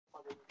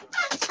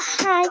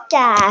Hi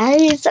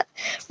guys.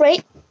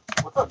 Right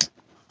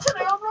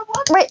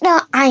now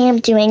I am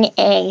doing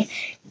a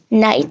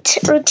night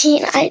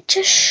routine. I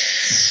just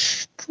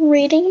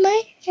straightening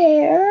my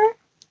hair.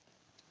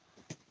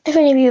 If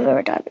any of you have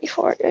ever done it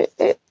before,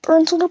 it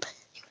burns a little bit.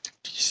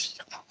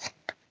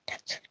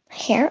 That's my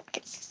hair.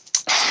 Okay.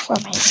 Where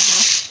am I now?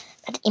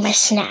 I'm gonna eat my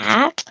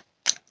snack.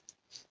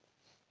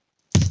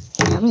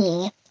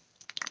 Yummy.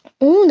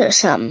 Ooh, there's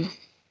some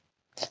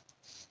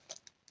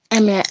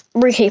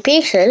Reese's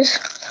Pieces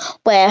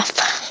with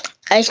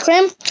ice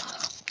cream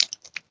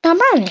and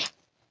brownie.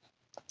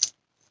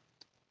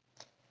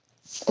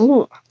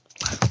 Ooh.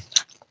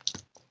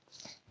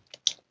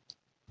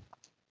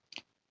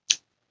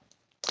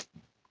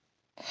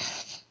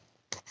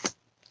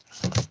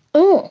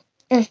 Ooh.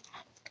 This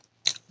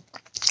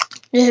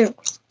is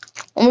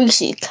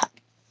Reese's cup.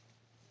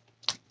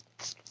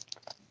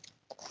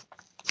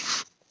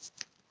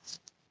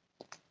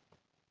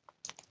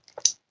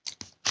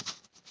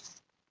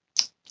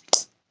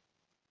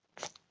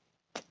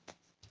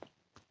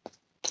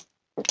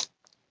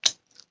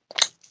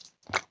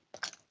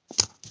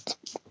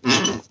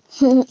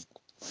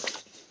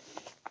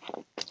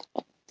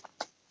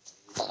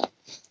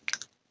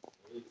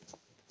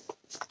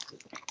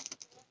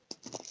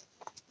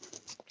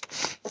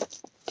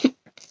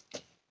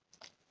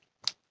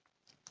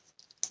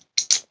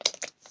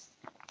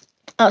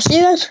 I'll see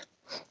you guys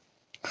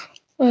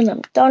when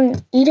I'm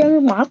done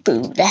eating my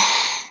food.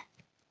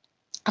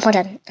 I'm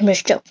done. I'm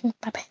just joking.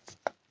 Bye bye.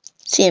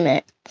 See you in a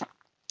minute.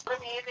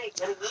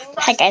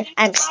 Hi guys,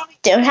 I'm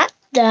still not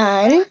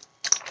done.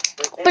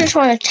 But I just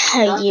want to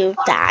tell you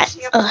that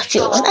a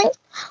few things.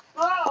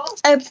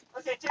 I've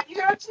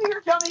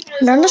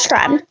done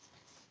subscribe.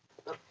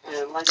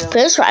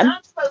 Please subscribe.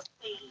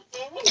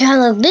 If you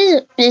haven't loved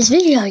this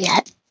video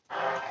yet,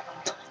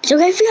 it's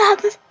okay if you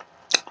haven't.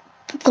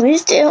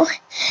 Please do.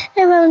 If I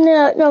have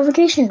the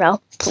notification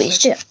bell, please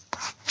do.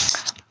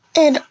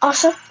 And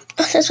also,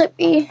 this might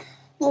be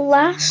the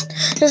last.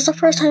 This is the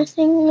first time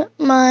seeing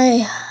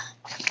my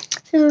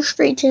scissor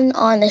straighten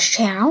on this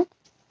channel.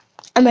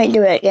 I might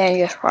do it again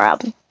just for I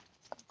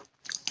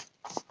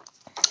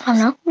don't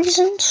know,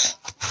 reasons.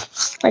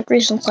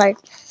 Reasons like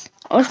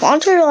a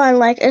sponsor I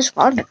like is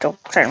sponsored to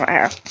turn my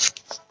hair.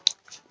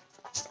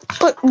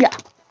 But yeah.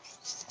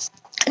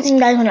 I think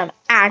that's when I'm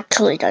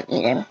actually done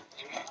eating.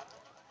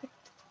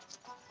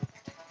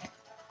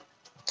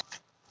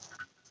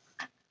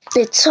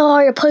 It's so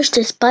hard to push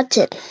this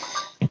button.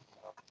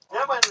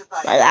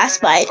 My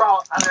last bite.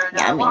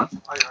 Yummy.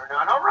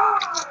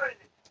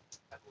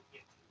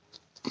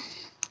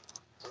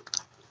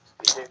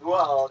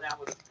 Whoa, that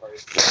was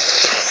close.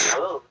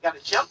 Oh, we got a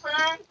jumper.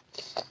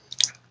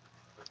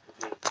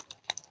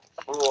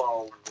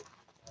 Whoa.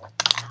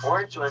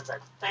 Orange ones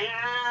are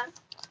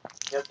fast.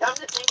 Come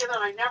to think of it,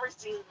 I've never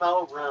seen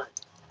Mo run.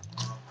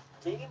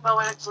 Maybe Mo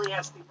actually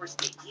has super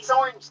speed. He's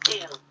orange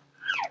too.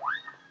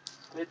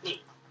 With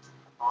me.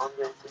 Oh,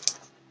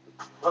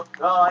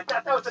 I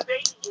thought that was a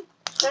baby.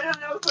 I don't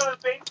know if there was a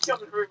baby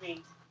coming for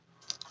me.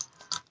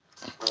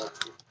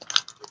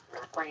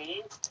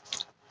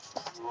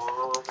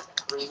 Whoa,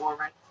 3 more,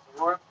 right? 2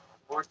 more.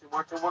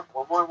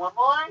 One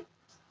more.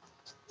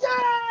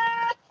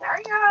 Yeah!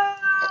 Carry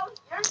on!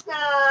 You're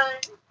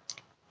done!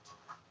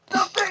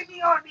 The baby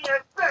army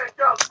has been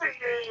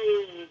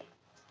defeated!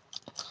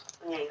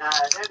 Okay,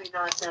 that did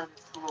not sound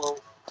as cool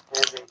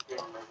as it did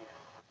in my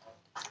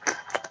head.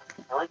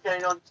 I like that I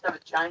don't just have a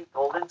giant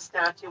golden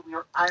statue.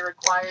 I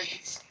required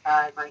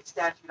my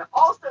statue to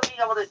also be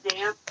able to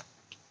dance.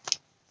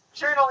 I'm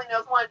sure it only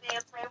knows one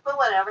dance move, but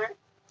whatever.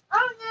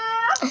 Oh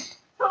yeah!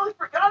 Totally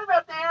forgot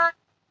about that.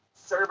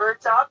 Server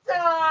top 10.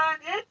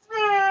 It's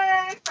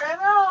me for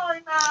the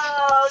holy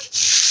mode.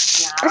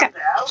 Okay.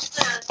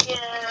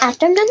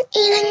 After I'm done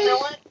eating,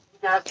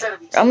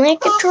 I'm gonna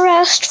get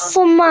dressed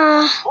for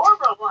my.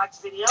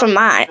 I'm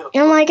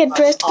gonna get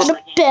dressed for the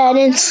bed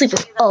and sleep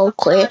with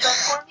Oakley.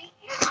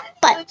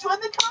 But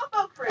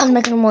I'm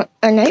making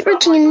a night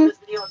routine.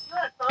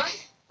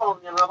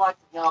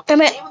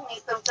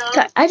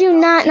 I do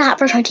not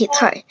brush my teeth.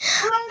 Sorry.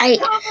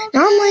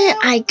 Normally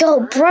I go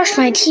brush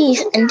my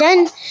teeth and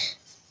then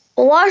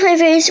wash my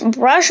face,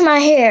 brush my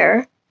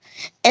hair,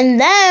 and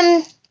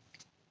then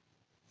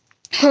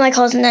put my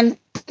clothes and then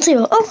sleep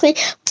with Oakley.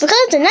 Because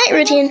it's a night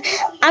routine,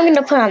 I'm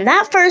gonna put on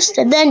that first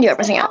and then do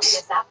everything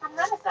else.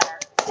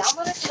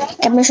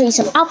 I'm gonna show you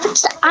some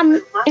outfits that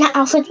not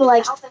outfits, but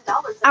like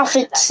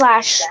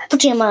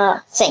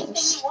outfit/pajama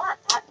things.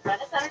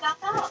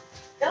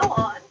 Go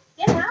on,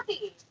 get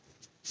happy.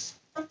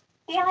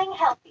 Feeling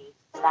healthy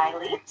by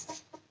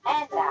leaps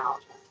and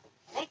bounds.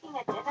 Making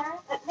a dinner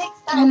that makes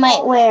I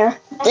might wear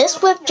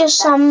this with just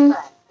some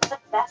the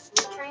best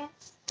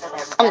nutrients for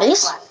their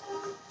undies.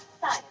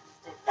 Science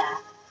did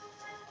that.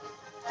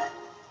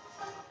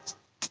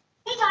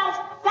 Hey guys,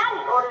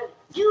 Daddy ordered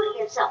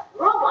do-it-yourself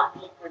robot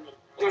kit for me,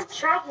 and I'm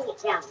tracking it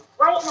down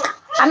right now.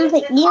 I'm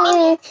thinking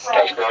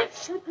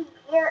Should be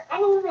here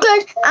any minute.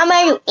 good. I'm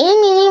gonna do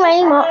any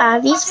mini more out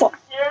of these 4.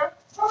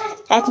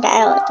 That's the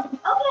I like them.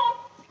 Okay.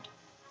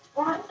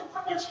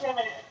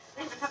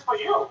 This is for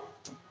you.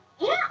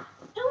 Yeah.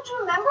 Don't you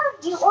remember?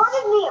 You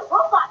ordered me a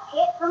robot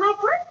kit for my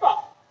birthday.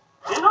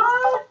 Did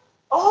I?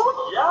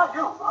 Oh, yeah,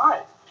 you're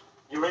right.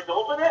 You ready to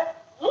open it?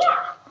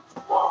 Yeah.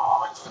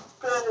 Wow, it's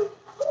big.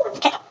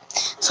 Okay,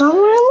 so I'm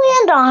gonna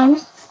land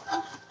on.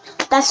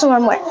 That's the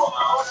one where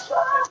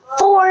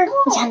 4. Yeah,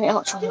 I know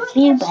which one with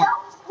you, but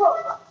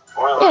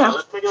Well, Yeah.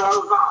 let's take it out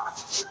of the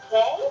box.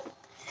 Okay.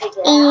 Take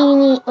it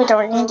out. wait, we're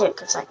gonna do it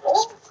because like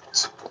this.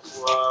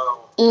 Whoa.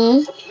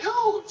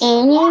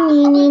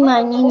 Eeny,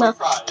 miny, mo,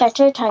 catch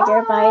a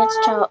tiger by its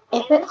tail.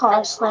 If it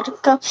calls, let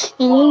it go.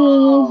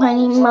 Eeny,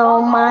 miny,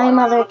 mo, my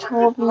mother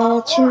told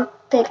me to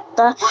pick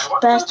the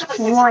best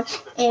one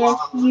if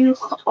you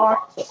are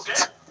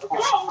it.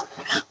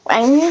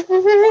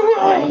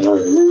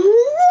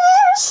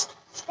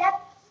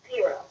 Step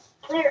 0.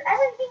 Clear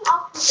everything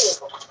off the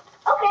table.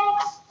 Okay.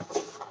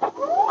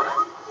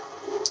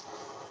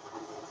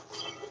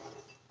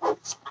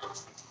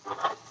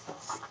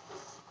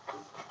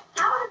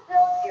 How to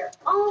build your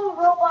own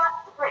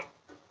robot friend.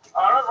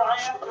 All right,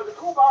 Ryan, to the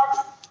toolbox.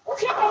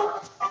 Okay.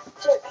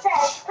 So it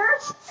says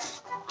first,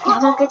 Now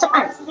go get some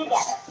ice. together.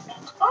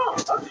 Oh,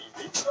 that's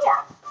easy.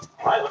 Yeah.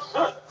 All right, let's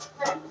do it.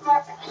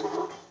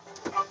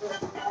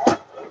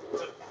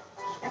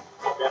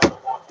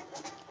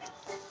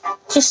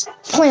 Just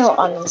play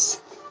on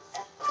this.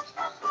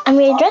 I'm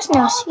ready to dress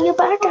now, so you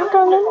better jump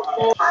on them.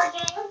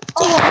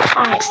 So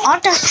I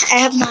ought to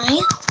have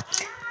my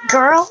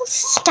Girl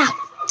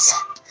Scouts.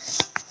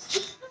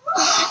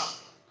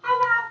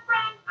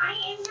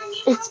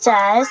 It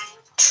says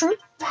troop.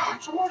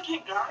 It's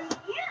working, guys.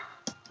 Yeah.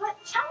 But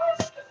tell us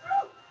what to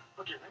do.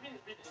 Okay, let me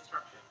read the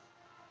instruction.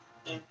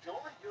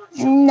 Enjoy your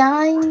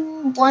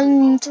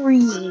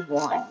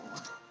 9131.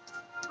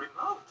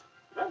 remote.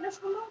 Did I miss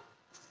remote?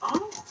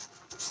 Oh,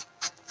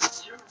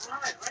 you're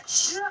right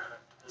here.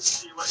 Let's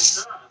see what it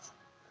does.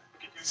 We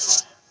can do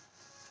it,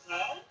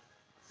 Ryan.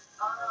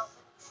 Okay.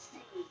 Let's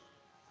see.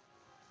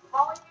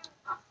 Volume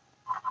up.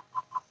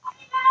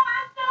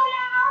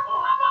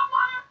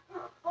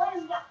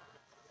 Volume up.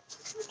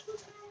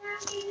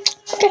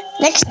 Okay,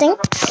 next thing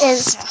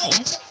is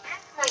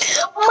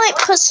might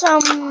put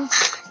some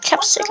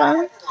chapstick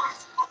on.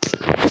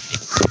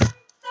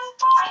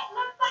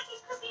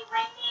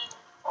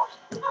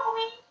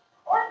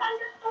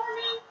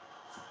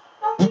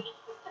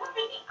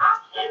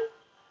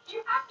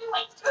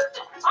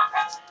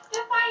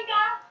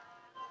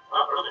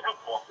 Not really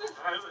helpful.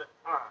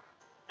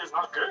 It's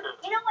not good.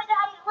 You know what,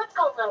 Daddy? Let's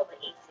go a little bit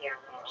easier.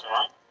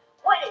 Okay.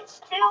 What is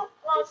 2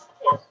 plus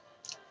 2?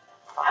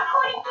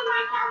 According to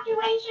my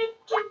calculation,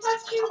 2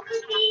 plus 2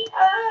 could be 4,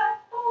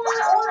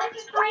 or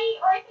it's 3,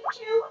 or it's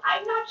 2.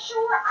 I'm not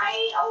sure.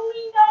 I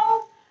only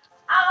know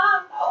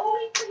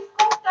only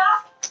preschool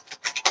stuff.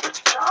 Good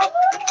job.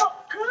 Oh,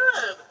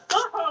 good.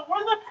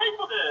 Where's the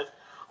paper this?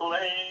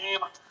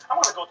 Lame. I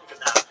want to go take a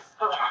nap.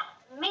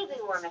 Maybe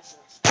we're missing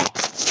a step.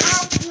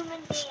 Add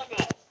human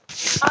DNA.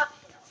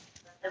 Optional.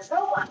 The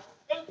robot will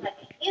think like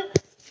a human.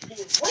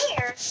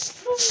 Beware.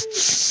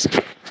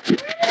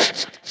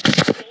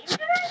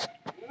 Dangerous?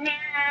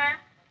 Nah.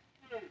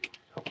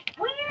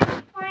 Where to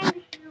find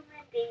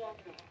human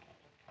DNA?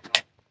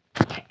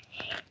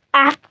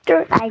 After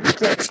I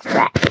get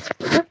dressed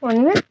for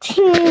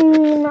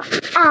routine,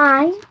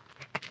 I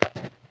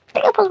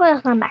think I'll put my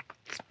phone back.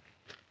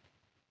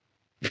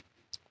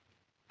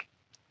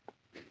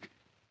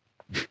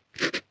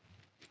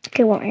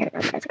 Okay, one here,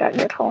 guys. I gotta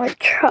get all my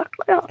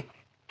chocolate off.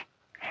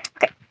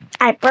 Okay,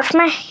 I brush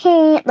my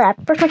hair,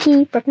 brush my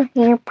teeth, brush my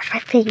hair, brush my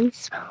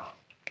face.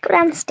 Go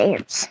down the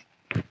stairs.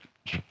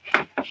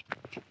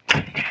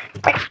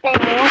 Right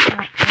now,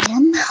 I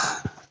am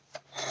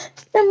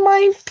in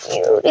my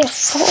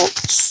beautiful,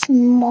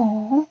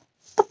 small,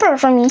 prepare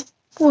for me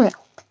room.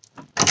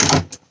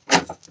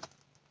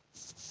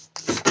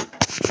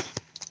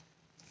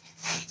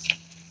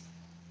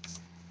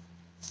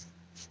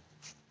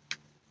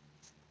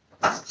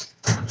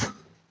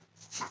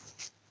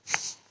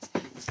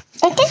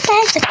 Okay,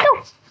 guys, let's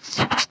go.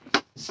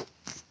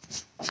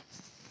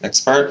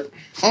 Next part.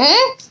 Yeah,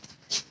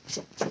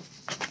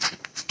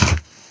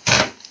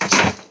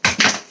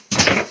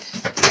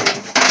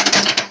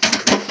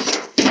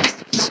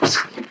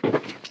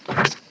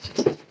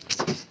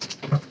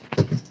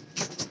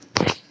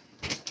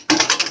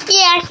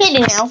 I hit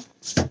it now.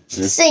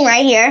 Sitting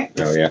right here.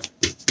 Oh yeah.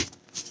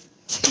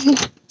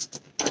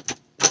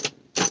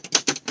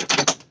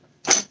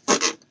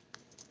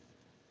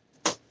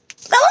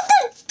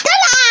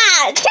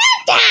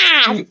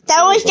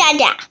 That was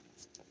Dada.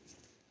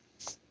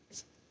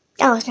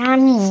 That was not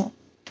me.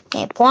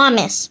 I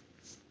promise.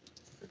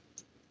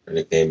 Her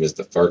nickname is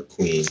the Fart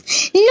Queen. No,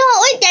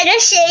 it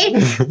didn't say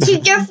to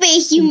your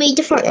face you made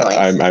the fart noise.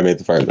 I made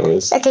the fart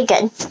noise. Okay,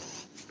 good.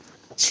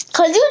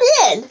 Because you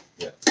did.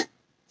 Yeah.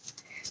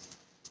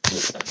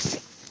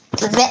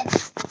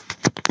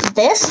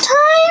 This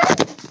time?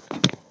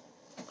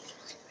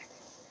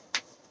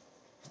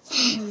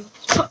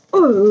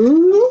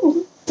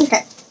 Ooh.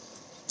 Okay.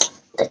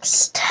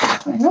 Next,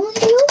 what I'm gonna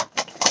do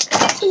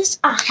is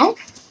I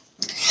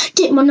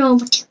didn't want to know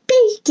what to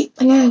be.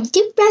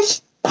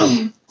 Toothbrush.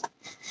 Boom.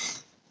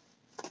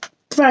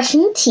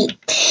 Brushing teeth.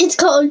 It's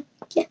called.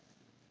 Yeah.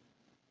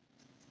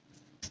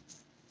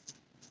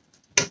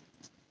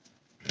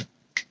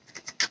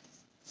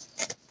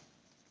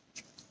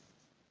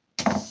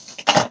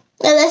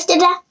 Now let's do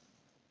that.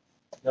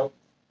 Nope.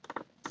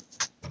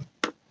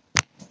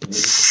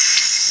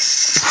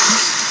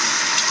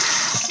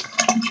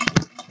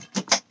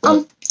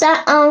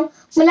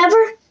 Whenever,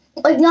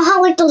 like, you know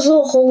how, like, those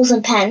little holes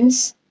in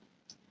pens?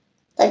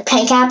 Like,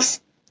 pen caps?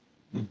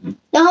 Mm-hmm. You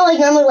know how, like,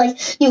 normally, like,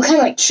 you kind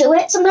of, like, chew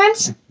it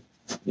sometimes?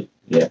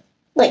 Yeah.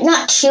 Like,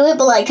 not chew it,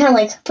 but, like, kind of,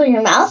 like, put it in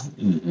your mouth?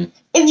 Mm-hmm.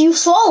 If you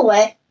swallow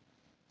it,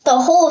 the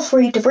hole is for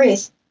you to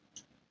breathe.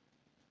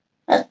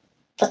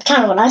 That's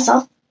kind of what I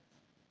saw.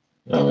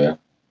 Oh, yeah.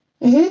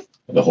 Mm-hmm.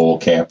 The whole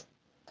cap.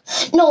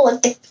 No,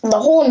 like, the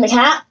hole in the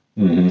cap.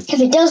 Mm-hmm. If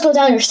it does go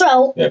down your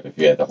throat. Yep, if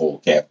you had the whole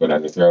cap go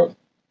down your throat.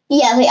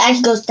 Yeah, like,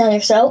 actually goes down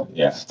your throat.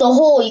 Yeah. The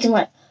hole, you can,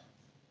 like.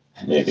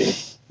 Maybe.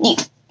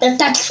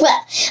 That's what.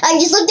 I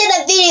just looked at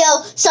that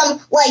video.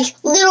 Some, like,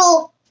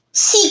 little,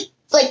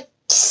 like,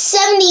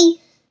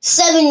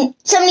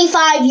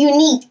 75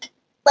 unique,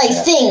 like,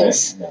 Yeah,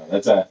 things. No,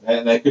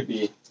 that could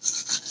be a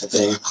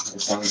thing.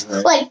 That sounds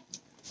right. Like,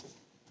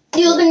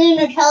 you look in the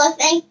Nutella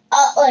thing,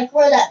 like,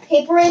 where that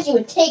paper is, you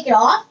would take it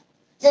off.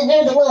 Then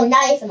there's a little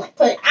knife and, like,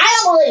 put it.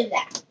 I don't believe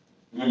that.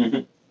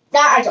 Mm-hmm.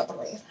 That I don't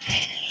believe.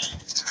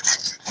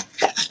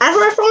 I've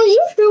heard from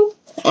YouTube.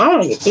 I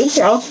don't think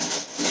so.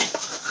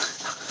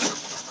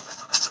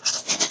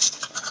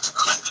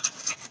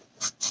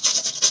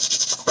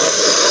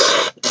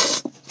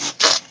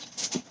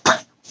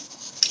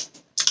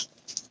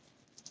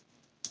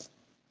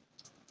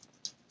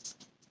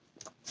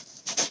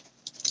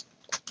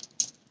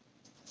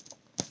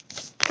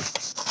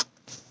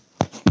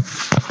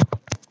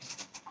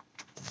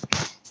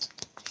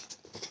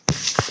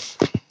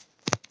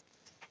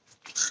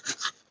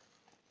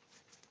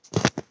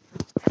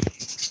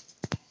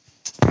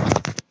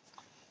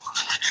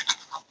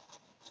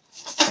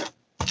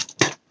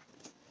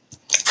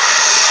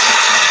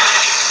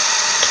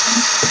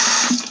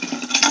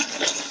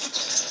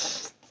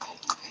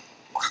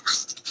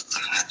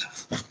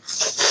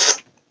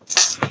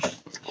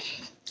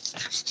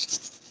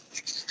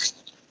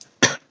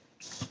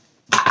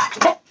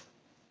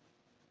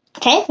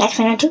 Okay, next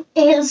thing I do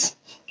is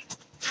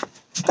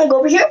I go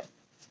over here.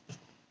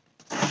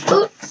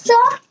 Pizza.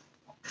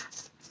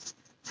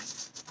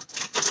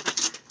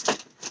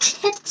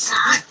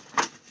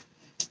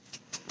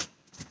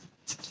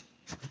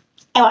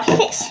 I wash my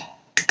face.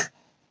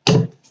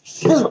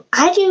 This is what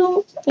I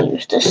do. I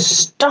use this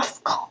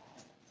stuff called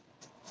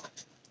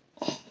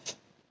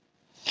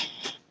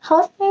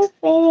help my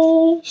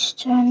face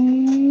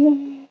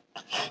turn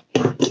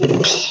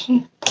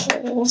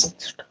pimples.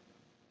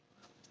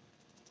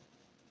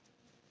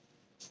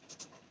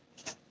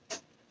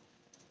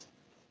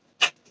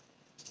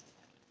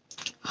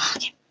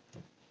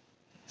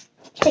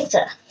 Takes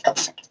a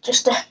couple seconds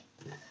just to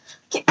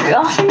get it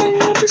off, and then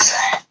you just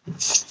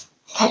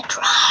let it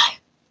dry.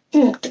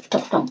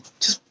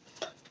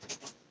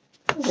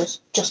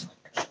 Just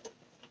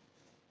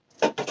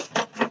like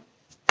that.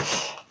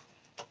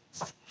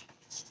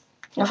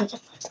 Don't forget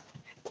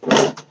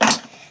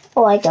that.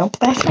 Oh, I don't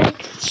brush my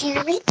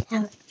hair right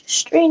now. Just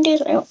straighten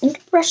it. I don't need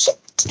to brush it.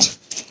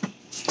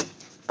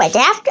 But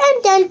after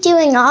I'm done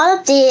doing all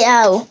of the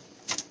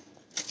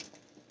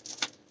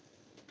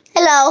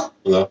hello.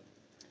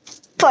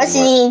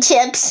 Porcelain eating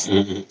chips.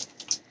 Mm-hmm.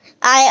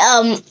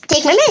 I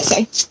take my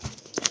medicine.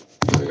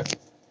 Okay.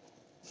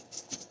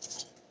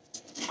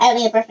 I don't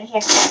need to brush my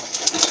hair.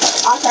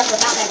 Also, I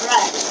forgot my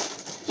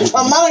brush.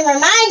 Well, Mommy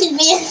reminded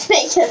me to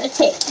make sure to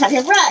have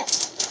your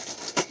brush.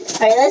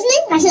 Are you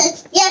listening? I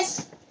said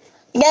yes.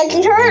 You guys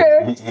can hear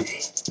her. Get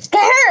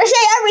her to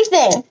say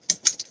everything.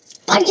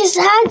 I just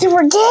had to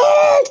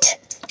forget.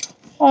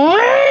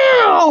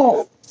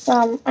 Wow.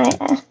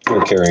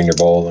 You're carrying your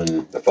bowl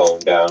and the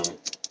phone down.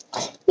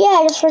 Yeah,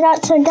 I just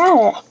forgot to get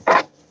it.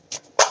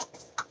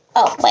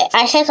 Oh, wait.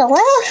 I take a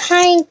little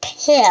tiny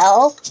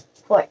pill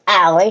for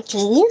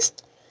allergies.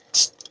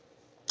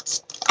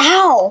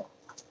 Ow.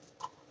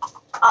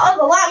 Oh,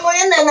 a lot more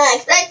in than I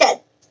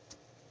expected.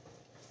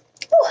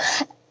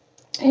 Ooh.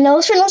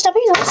 Nose for no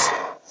stuffy nose.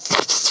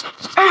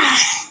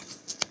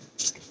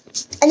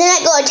 And then I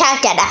go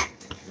attack Dada.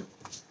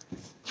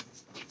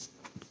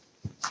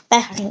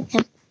 Back on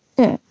him.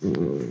 Yeah,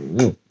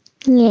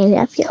 I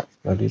love you.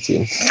 How do you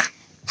feel?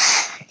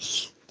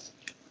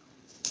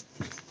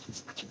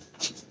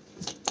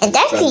 And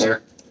that's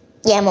the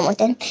yeah, one more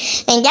thing.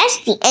 And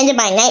that's the end of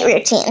my night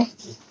routine.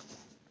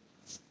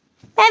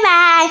 Bye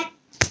bye.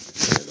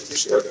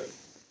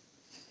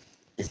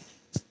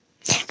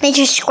 Please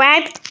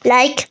subscribe,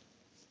 like,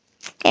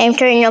 and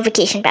turn the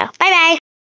notification bell. Bye bye.